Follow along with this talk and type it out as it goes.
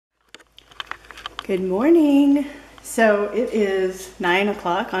Good morning. So it is 9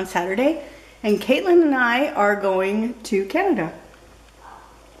 o'clock on Saturday, and Kaitlyn and I are going to Canada.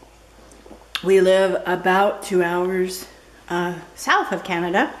 We live about 2 hours south of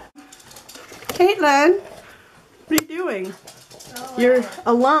Canada. Kaitlyn, what are you doing? You're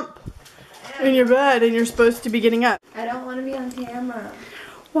a lump in your bed and you're supposed to be getting up. I don't want to be on camera.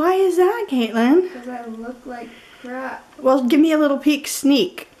 Why is that, Kaitlyn? Because I look like crap. Well, give me a little peek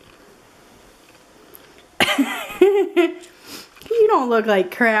sneak. You don't look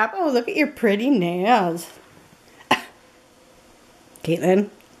like crap. Oh, look at your pretty nails. Kaitlyn,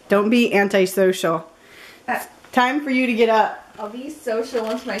 don't be antisocial. Time for you to get up. I'll be social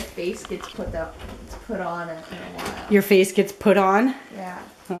once my face gets put on in a while. Your face gets put on? Yeah.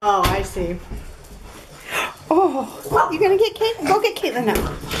 Oh, I see. Oh, you're gonna get Kaitlyn? Go get Kaitlyn up.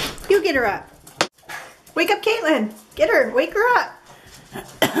 You get her up. Wake up, Kaitlyn. Get her. Wake her up.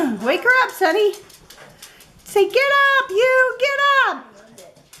 Wake her up, Sonny. Say, get up, you. Get up.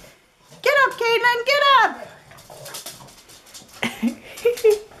 Get up, Kaitlyn. Get up.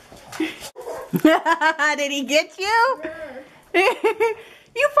 Did he get you?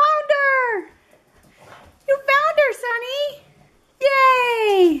 You found her. You found her, Sonny.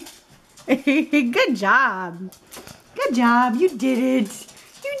 Yay. Good job. Good job. You did it.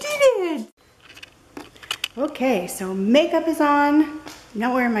 You did it. Okay, so makeup is on. I'm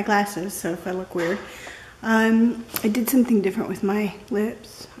not wearing my glasses, so if I look weird. I did something different with my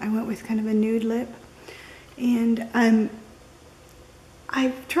lips. I went with kind of a nude lip. And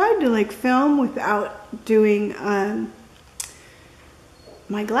I've tried to like film without doing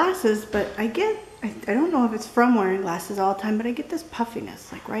my glasses, but I don't know if it's from wearing glasses all the time, but I get this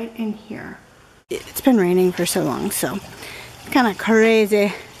puffiness like right in here. It's been raining for so long, so it's kind of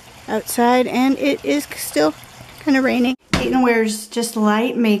crazy outside, and it is still kind of raining. Kaitlyn wears just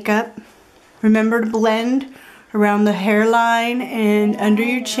light makeup. Remember to blend around the hairline and under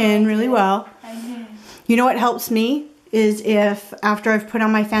your chin really well. You know what helps me is if after I've put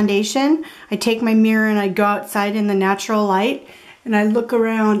on my foundation, I take my mirror and I go outside in the natural light and I look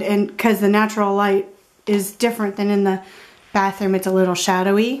around, and because the natural light is different than in the bathroom, it's a little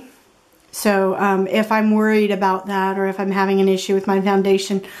shadowy. So if I'm worried about that, or if I'm having an issue with my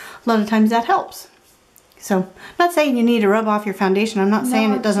foundation, a lot of times that helps. So I'm not saying you need to rub off your foundation. I'm not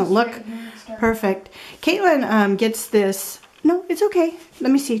saying it doesn't look perfect. Kaitlyn gets this. No, it's okay.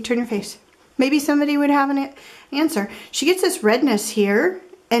 Let me see. Turn your face. Maybe somebody would have an answer. She gets this redness here,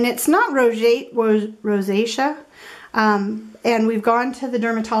 and it's not rosacea. And we've gone to the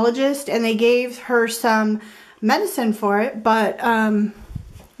dermatologist, and they gave her some medicine for it, but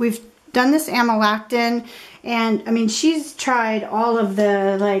we've done this amylactin, and I mean, she's tried all of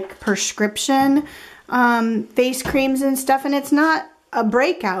the like prescription face creams and stuff, and it's not a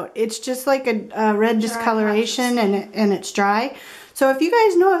breakout. It's just like a red discoloration, and it's dry. So if you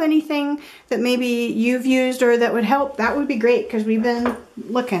guys know of anything that maybe you've used or that would help, that would be great, because we've been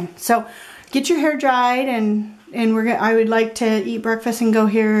looking. So get your hair dried, and I would like to eat breakfast and go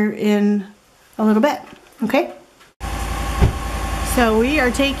here in a little bit. Okay? So we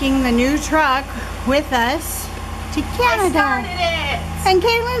are taking the new truck with us to Canada. I started it! And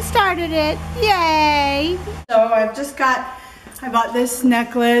Kaitlyn started it. Yay! So I bought this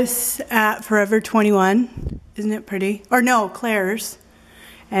necklace at Forever 21. Isn't it pretty? Or no, Claire's.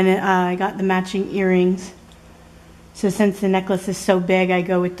 And I got the matching earrings. So since the necklace is so big, I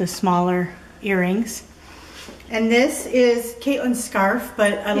go with the smaller earrings. And this is Kaitlyn's scarf,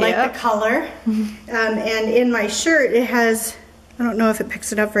 but I like the color. And in my shirt, it has, I don't know if it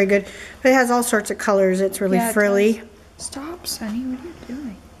picks it up very good, but it has all sorts of colors. It's really frilly. Stop, Sonny. What are you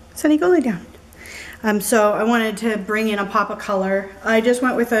doing? Sonny, go lay down. So I wanted to bring in a pop of color. I just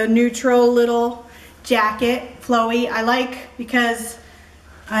went with a neutral little jacket, flowy. I like, because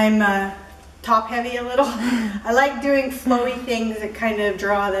I'm top heavy a little, I like doing flowy things that kind of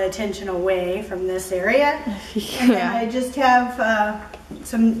draw the attention away from this area. And then I just have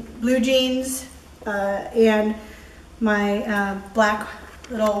some blue jeans and my black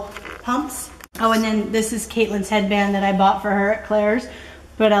little pumps. Oh, and then this is Kaitlyn's headband that I bought for her at Claire's,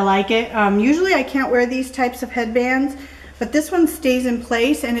 but I like it. Usually I can't wear these types of headbands, but this one stays in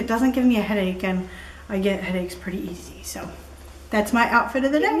place and it doesn't give me a headache, and I get headaches pretty easy. So that's my outfit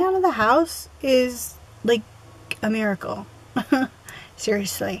of the day. Getting out of the house is like a miracle.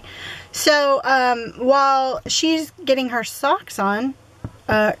 Seriously. So while she's getting her socks on,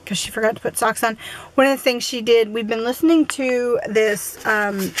 because she forgot to put socks on, one of the things she did, we've been listening to this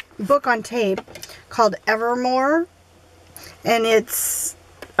book on tape called Evermore, and it's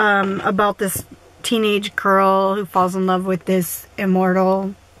about this teenage girl who falls in love with this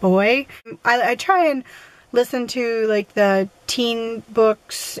immortal boy. I try and listen to like the teen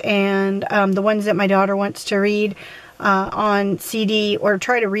books and the ones that my daughter wants to read on CD, or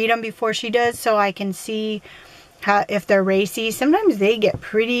try to read them before she does, so I can see if they're racy. Sometimes they get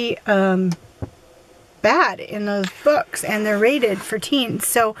pretty bad in those books, and they're rated for teens.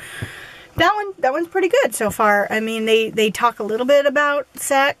 So that one's pretty good so far. I mean, they talk a little bit about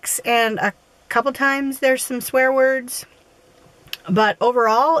sex, and a couple times there's some swear words, but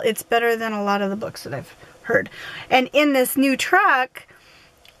overall it's better than a lot of the books that I've heard. And in this new truck,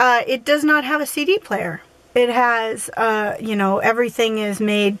 it does not have a CD player. It has, you know, everything is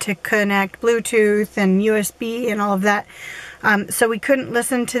made to connect Bluetooth and USB and all of that. So we couldn't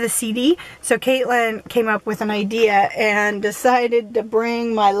listen to the CD. So Kaitlyn came up with an idea and decided to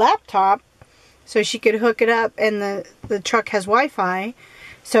bring my laptop so she could hook it up, and the truck has Wi-Fi.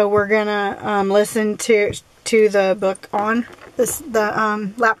 So we're gonna listen to the book on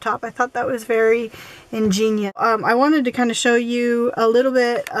the laptop. I thought that was very ingenious. I wanted to kind of show you a little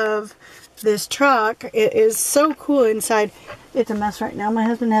bit of this truck. It is so cool inside. It's a mess right now. My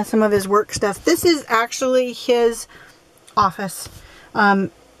husband has some of his work stuff. This is actually his office.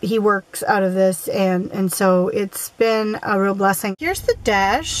 He works out of this, and so it's been a real blessing. Here's the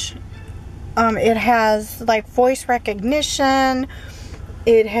dash. It has like voice recognition.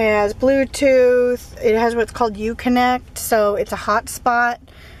 It has Bluetooth. It has what's called Uconnect, so it's a hotspot.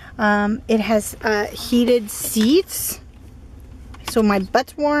 It has heated seats, so my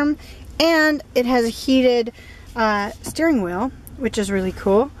butt's warm. And it has a heated steering wheel, which is really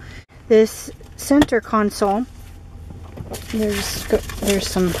cool. This center console, there's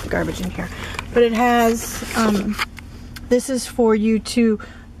some garbage in here, but it has, this is for you to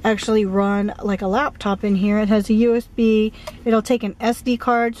actually run like a laptop in here. It has a USB. It'll take an SD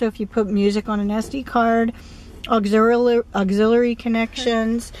card, so if you put music on an SD card, auxiliary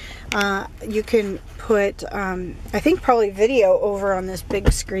connections, you can put I think probably video over on this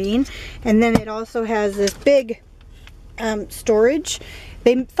big screen. And then it also has this big storage.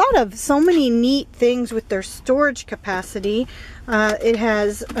 They thought of so many neat things with their storage capacity. It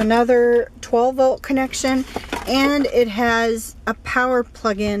has another 12-volt connection, and it has a power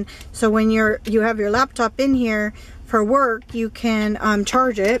plug-in, so when you have your laptop in here for work, you can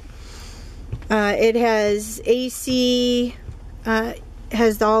charge it. It has AC,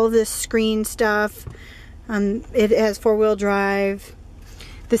 has all of this screen stuff. It has 4-wheel drive.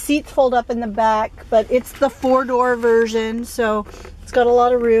 The seats fold up in the back, but it's the 4-door version, so it's got a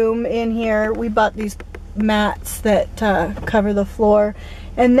lot of room in here. We bought these mats that cover the floor.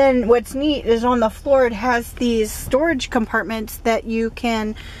 And then what's neat is on the floor it has these storage compartments that you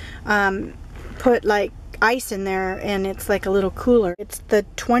can put like ice in there, and it's like a little cooler. It's the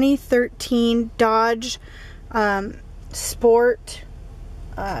 2013 Dodge Sport,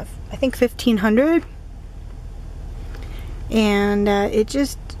 I think 1500, and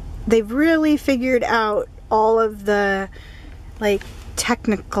they've really figured out all of the like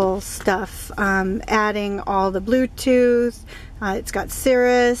technical stuff, adding all the Bluetooth. It's got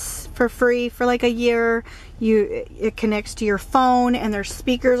Sirius for free for like a year. It connects to your phone, and there's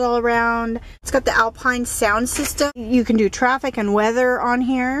speakers all around. It's got the Alpine sound system. You can do traffic and weather on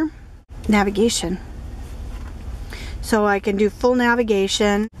here. Navigation. So I can do full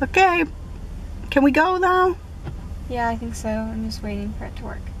navigation. Okay, can we go though? Yeah, I think so. I'm just waiting for it to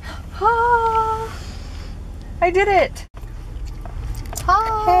work. Ah, I did it.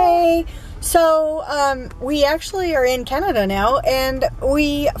 Ah. Hey. So, we actually are in Canada now, and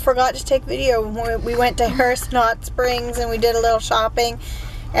we forgot to take video. We went to Harrison Hot Springs and we did a little shopping,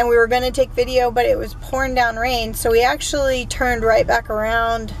 and we were going to take video, but it was pouring down rain, so we actually turned right back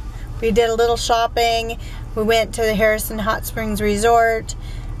around. We did a little shopping. We went to the Harrison Hot Springs Resort,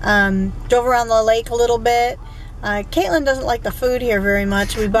 drove around the lake a little bit. Kaitlyn doesn't like the food here very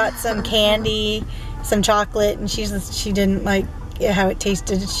much. We bought some candy, some chocolate, and she didn't like how it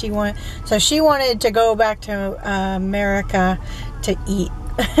tasted. She wanted to go back to America to eat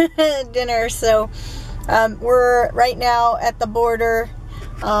dinner. So we're right now at the border.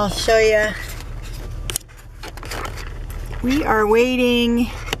 I'll show you. We are waiting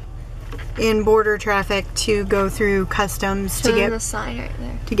in border traffic to go through customs to get the sign right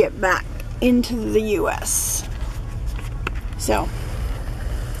there, to get back into the U.S. So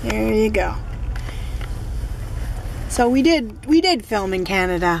there you go. So we did film in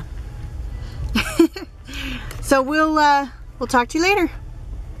Canada. So we'll talk to you later.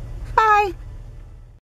 Bye.